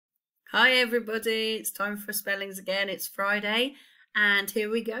Hi everybody, it's time for spellings again. It's Friday and here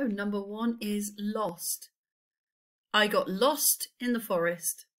we go. Number 1 is lost. I got lost in the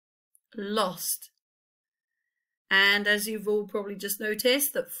forest. Lost. And as you've all probably just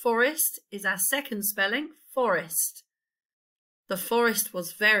noticed, that forest is our second spelling, forest. The forest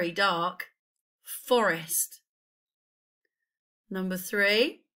was very dark. Forest. Number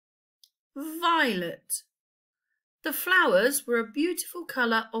 3, violet. The flowers were a beautiful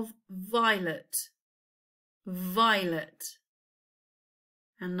colour of violet. Violet.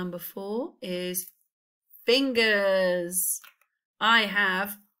 And number 4 is fingers. I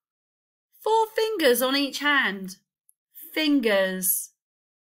have 4 fingers on each hand. Fingers.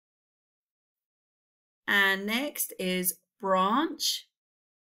 And next is branch.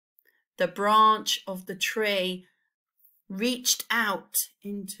 The branch of the tree reached out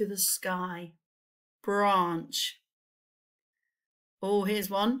into the sky. Branch. Oh, here's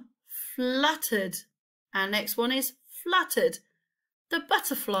one. Fluttered. Our next one is fluttered. The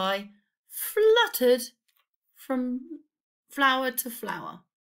butterfly fluttered from flower to flower.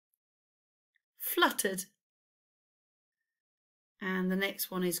 Fluttered. And the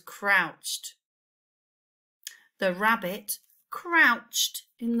next one is crouched. The rabbit crouched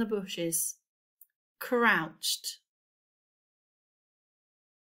in the bushes. Crouched.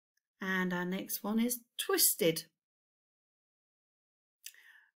 And our next one is twisted.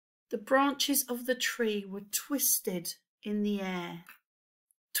 The branches of the tree were twisted in the air.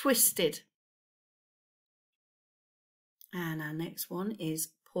 Twisted. And our next one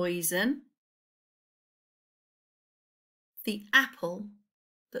is poison. The apple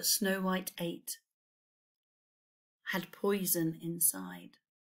that Snow White ate had poison inside.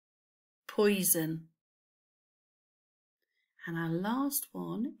 Poison. And our last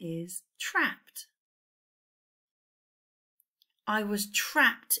one is trapped. I was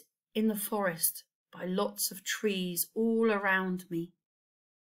trapped in the forest by lots of trees all around me.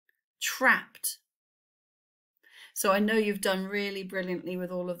 Trapped. So I know you've done really brilliantly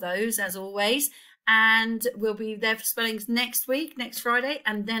with all of those, as always, and we'll be there for spellings next week, next Friday,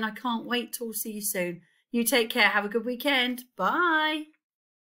 and then I can't wait to see you soon. You take care. Have a good weekend. Bye.